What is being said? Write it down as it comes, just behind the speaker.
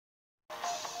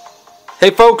Hey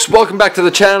folks, welcome back to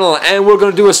the channel, and we're going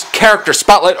to do a character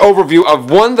spotlight overview of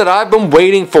one that I've been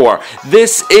waiting for.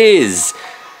 This is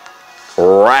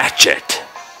Ratchet.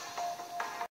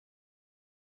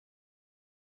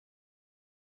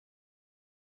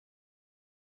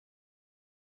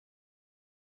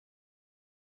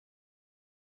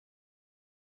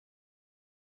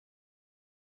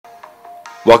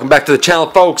 Welcome back to the channel,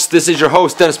 folks. This is your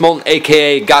host, Dennis Moulton,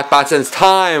 aka GotBots, and it's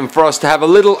time for us to have a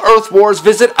little Earth Wars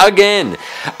visit again.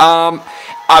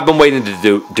 I've been waiting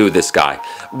to do this guy.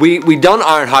 We done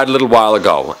Ironhide a little while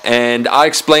ago, and I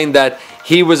explained that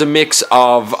he was a mix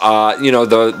of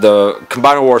the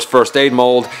Combiner Wars First Aid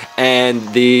mold and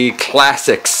the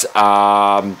classics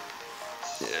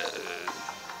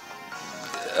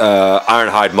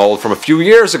Ironhide mold from a few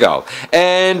years ago.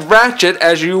 And Ratchet,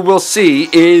 as you will see,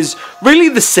 is really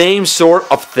the same sort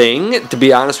of thing, to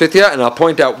be honest with you, and I'll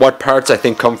point out what parts I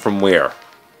think come from where.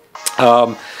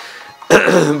 But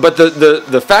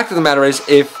the fact of the matter is,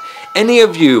 if any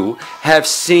of you have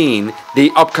seen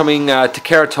the upcoming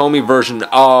Takara Tomy version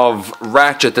of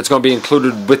Ratchet that's going to be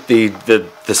included with the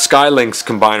Skylinks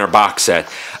Combiner box set,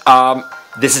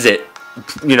 this is it.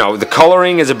 You know, the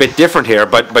coloring is a bit different here,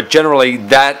 but generally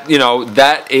that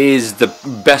is the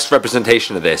best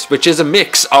representation of this, which is a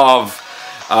mix of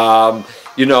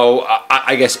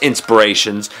I guess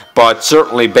inspirations, but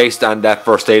certainly based on that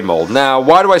First Aid mold. Now,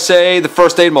 why do I say the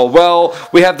First Aid mold? Well,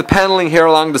 we have the paneling here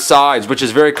along the sides, which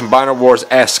is very Combiner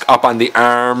Wars-esque, up on the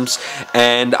arms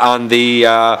and on the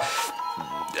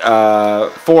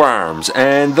forearms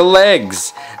and the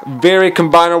legs, very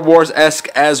Combiner Wars-esque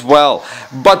as well.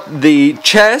 But the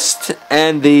chest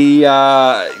and the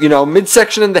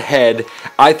midsection and the head,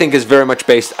 I think, is very much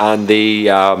based on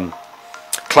the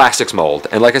classics mold,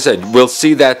 and like I said, we'll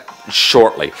see that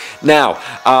shortly. Now,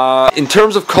 in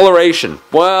terms of coloration,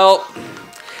 well,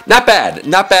 not bad,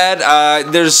 not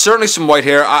bad. There's certainly some white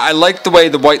here. I like the way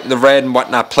the white and the red and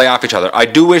whatnot play off each other. I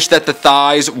do wish that the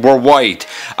thighs were white.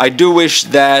 I do wish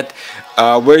that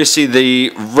where you see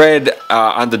the red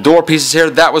on the door pieces here,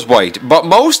 that was white. But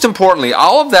most importantly,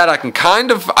 all of that I can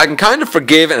kind of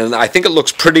forgive, and I think it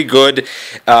looks pretty good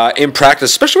in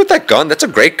practice, especially with that gun. That's a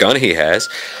great gun he has.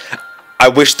 I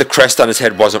wish the crest on his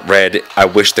head wasn't red. I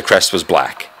wish the crest was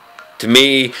black. To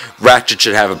me, Ratchet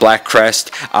should have a black crest.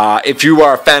 If you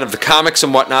are a fan of the comics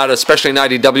and whatnot, especially in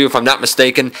IDW, if I'm not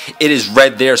mistaken, it is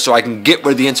red there, so I can get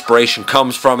where the inspiration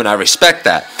comes from, and I respect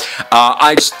that.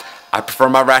 I prefer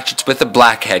my Ratchets with a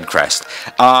black head crest.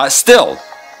 Still,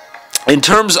 in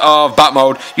terms of bot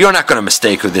mode, you're not going to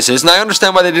mistake who this is, and I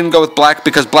understand why they didn't go with black,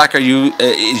 because black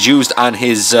is used on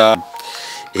his I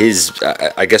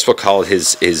guess we'll call it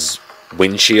his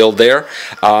windshield there.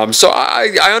 So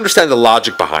I understand the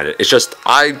logic behind it. It's just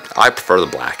I prefer the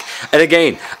black. And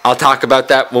again, I'll talk about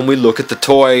that when we look at the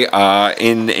toy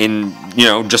in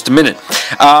just a minute.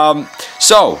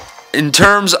 So in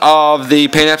terms of the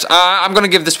paint apps, I'm going to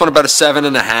give this one about a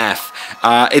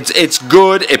 7.5. It's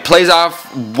good. It plays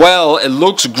off well. It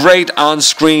looks great on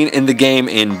screen in the game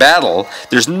in battle.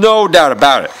 There's no doubt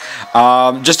about it.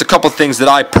 Just a couple things that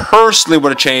I personally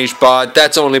would have changed, but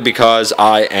that's only because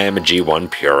I am a G1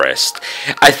 purist.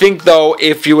 I think, though,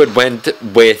 if you had went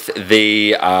with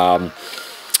the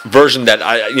version that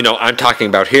I'm talking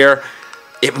about here,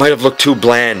 it might have looked too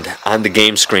bland on the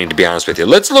game screen, to be honest with you.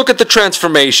 Let's look at the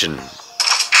transformation.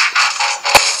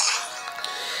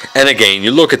 And again,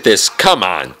 you look at this, come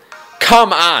on.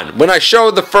 Come on. When I show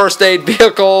the First Aid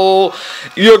vehicle,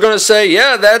 you're going to say,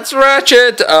 yeah, that's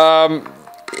Ratchet.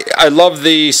 I love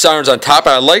the sirens on top,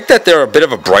 and I like that they're a bit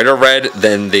of a brighter red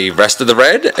than the rest of the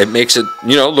red. It makes it,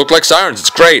 look like sirens. It's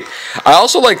great. I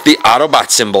also like the Autobot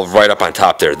symbol right up on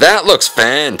top there. That looks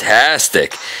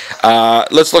fantastic.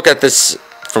 Let's look at this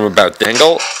from about the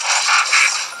angle.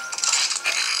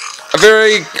 A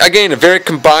very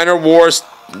Combiner Wars,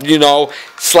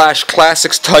 /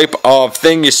 classics type of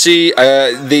thing. You see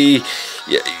the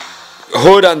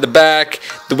hood on the back.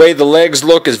 The way the legs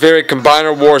look is very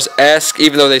Combiner Wars-esque,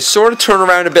 even though they sort of turn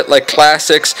around a bit like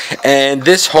classics. And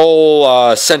this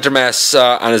whole center mass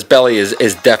on his belly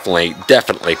is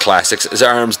definitely classics. His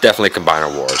arms, definitely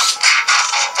Combiner Wars.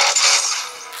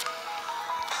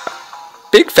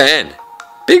 Big fan.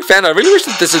 Big fan. I really wish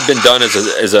that this had been done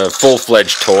as a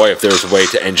full-fledged toy, if there was a way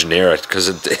to engineer it, because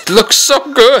it looks so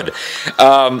good.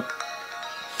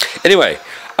 Anyway,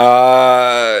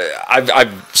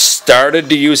 I've started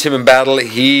to use him in battle.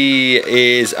 He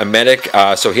is a medic,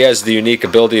 so he has the unique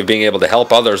ability of being able to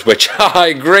help others, which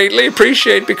I greatly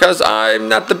appreciate, because I'm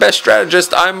not the best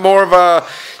strategist. I'm more of a,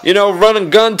 run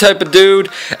and gun type of dude.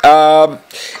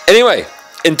 Anyway,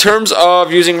 In terms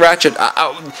of using Ratchet,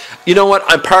 you know what?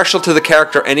 I'm partial to the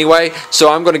character anyway,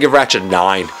 so I'm going to give Ratchet a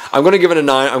 9. I'm going to give it a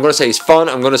 9. I'm going to say he's fun,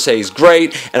 I'm going to say he's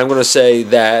great, and I'm going to say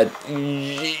that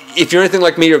if you're anything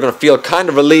like me, you're going to feel kind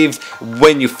of relieved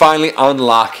when you finally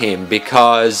unlock him,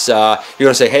 because you're going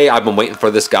to say, hey, I've been waiting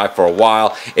for this guy for a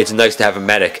while. It's nice to have a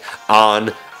medic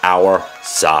on our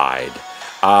side.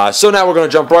 So now we're going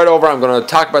to jump right over. I'm going to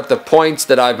talk about the points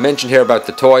that I've mentioned here about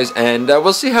the toys, and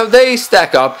we'll see how they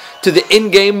stack up to the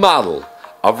in-game model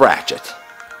of Ratchet.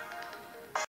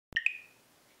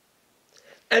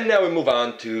 And now we move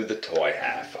on to the toy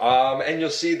half. And you'll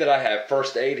see that I have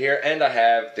First Aid here, and I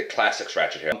have the Classics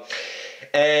Ratchet here.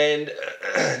 And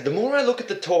the more I look at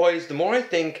the toys, the more I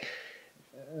think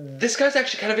this guy's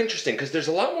actually kind of interesting, because there's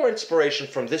a lot more inspiration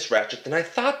from this Ratchet than I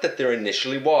thought that there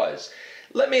initially was.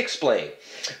 Let me explain.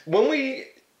 When we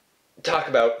talk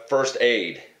about First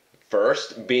Aid,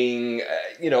 first being,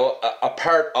 a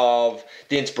part of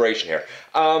the inspiration here,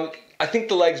 I think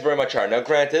the legs very much are. Now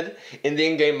granted, in the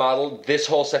in-game model, this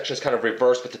whole section is kind of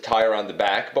reversed with the tie around the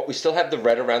back, but we still have the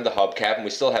red around the hubcap, and we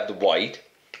still have the white.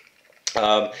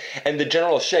 And the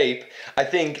general shape, I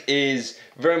think, is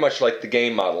very much like the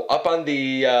game model. Up on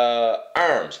the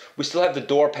arms, we still have the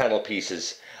door panel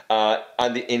pieces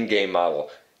on the in-game model.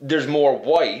 There's more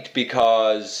white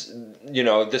because,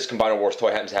 this Combiner Wars toy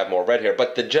happens to have more red here,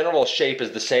 but the general shape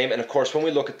is the same. And of course, when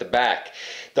we look at the back,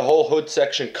 the whole hood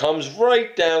section comes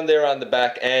right down there on the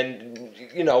back, and,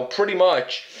 pretty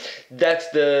much that's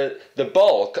the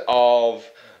bulk of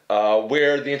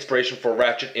where the inspiration for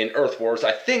Ratchet in Earth Wars,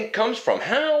 I think, comes from.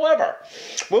 However,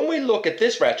 when we look at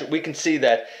this Ratchet, we can see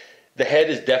that the head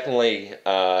is definitely,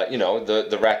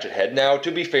 the Ratchet head. Now, to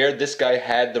be fair, this guy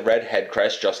had the red head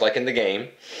crest, just like in the game,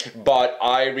 but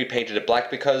I repainted it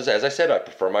black because, as I said, I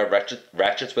prefer my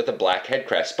Ratchets with a black head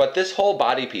crest. But this whole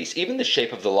body piece, even the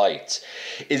shape of the lights,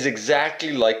 is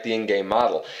exactly like the in-game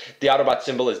model. The Autobot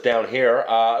symbol is down here.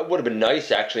 It would have been nice,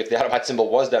 actually, if the Autobot symbol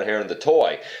was down here in the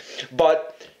toy.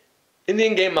 But in the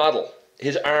in-game model,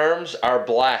 his arms are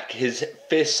black, his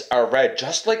fists are red,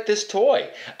 just like this toy.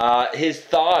 His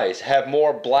thighs have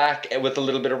more black with a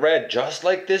little bit of red, just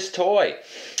like this toy.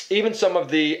 Even some of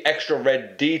the extra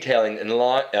red detailing and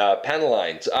panel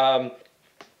lines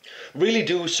really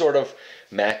do sort of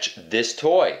match this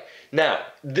toy. Now,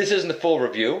 this isn't a full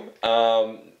review.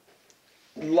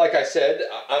 Like I said,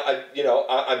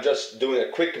 I'm just doing a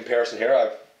quick comparison here.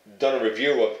 I've done a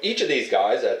review of each of these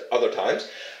guys at other times.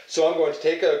 So I'm going to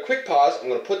take a quick pause, I'm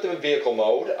going to put them in vehicle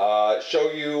mode,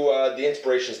 show you the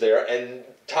inspirations there, and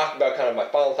talk about kind of my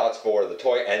final thoughts for the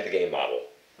toy and the game model.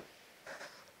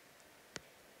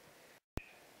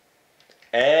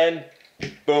 And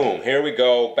boom, here we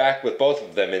go, back with both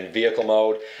of them in vehicle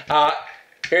mode.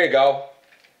 Here you go.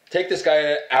 Take this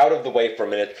guy out of the way for a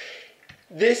minute.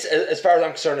 This, as far as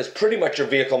I'm concerned, is pretty much your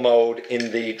vehicle mode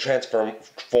in the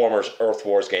Transformers Earth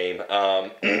Wars game.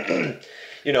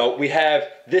 We have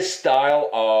this style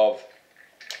of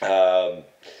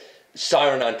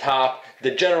siren on top.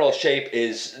 The general shape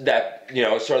is that,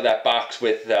 sort of that box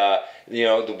with,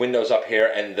 the windows up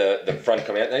here and the front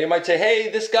coming out. Now you might say, hey,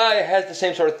 this guy has the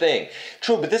same sort of thing.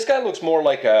 True, but this guy looks more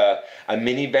like a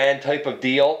minivan type of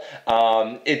deal.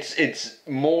 It's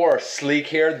more sleek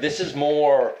here. This is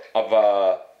more of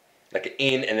a like an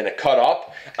in and then a cut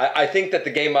up. I think that the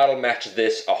game model matches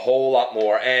this a whole lot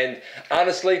more. And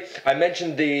honestly, I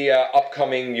mentioned the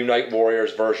upcoming Unite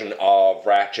Warriors version of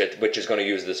Ratchet, which is going to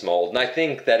use this mold. And I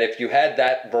think that if you had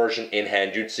that version in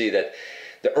hand, you'd see that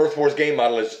the Earth Wars game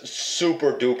model is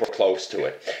super duper close to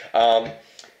it.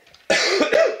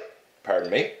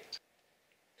 Pardon me.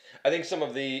 I think some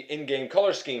of the in-game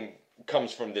color scheme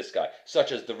comes from this guy,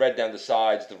 such as the red down the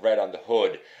sides, the red on the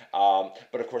hood.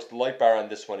 But of course the light bar on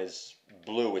this one is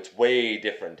blue. It's way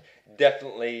different.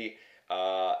 Definitely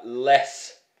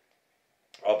less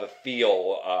of a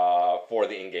feel for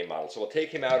the in-game model. So we'll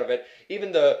take him out of it.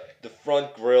 Even the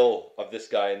front grille of this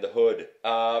guy and the hood,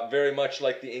 very much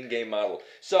like the in-game model.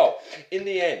 So, in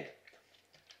the end,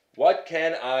 what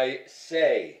can I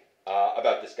say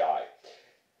about this guy?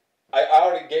 I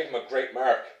already gave him a great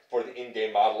mark for the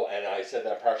in-game model, and I said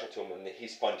that I'm partial to him and that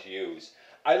he's fun to use.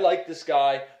 I like this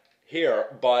guy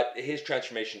here, but his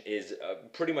transformation is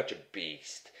pretty much a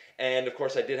beast. And of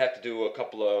course I did have to do a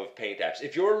couple of paint apps.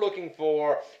 If you're looking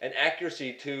for an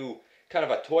accuracy to kind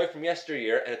of a toy from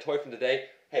yesteryear and a toy from today,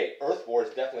 hey, Earth Wars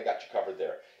definitely got you covered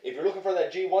there. If you're looking for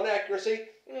that G1 accuracy,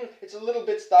 it's a little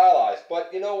bit stylized,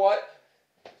 but you know what?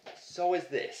 So is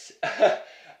this.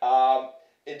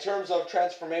 In terms of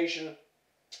transformation,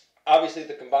 obviously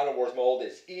the Combiner Wars mold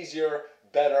is easier,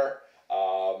 better,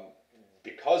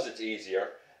 because it's easier.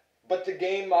 But the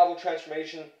game model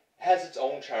transformation, has its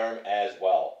own charm as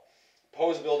well.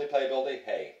 Posability, playability,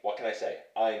 hey, what can I say?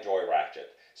 I enjoy Ratchet.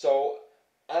 So,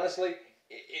 honestly,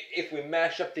 if we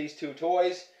mash up these two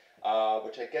toys,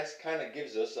 which I guess kind of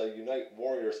gives us a Unite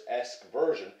Warriors-esque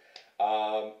version,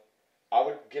 I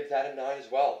would give that a 9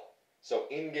 as well. So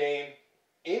in-game,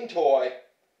 in-toy,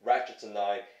 Ratchet's a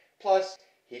 9. Plus,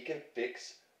 he can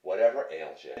fix whatever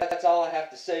ails you. That's all I have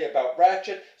to say about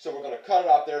Ratchet, so we're going to cut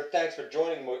it out there. Thanks for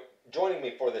joining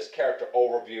me for this character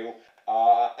overview.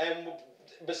 And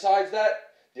besides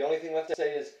that, the only thing left to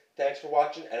say is thanks for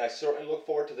watching, and I certainly look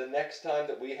forward to the next time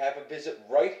that we have a visit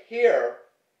right here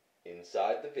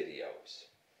inside the videos.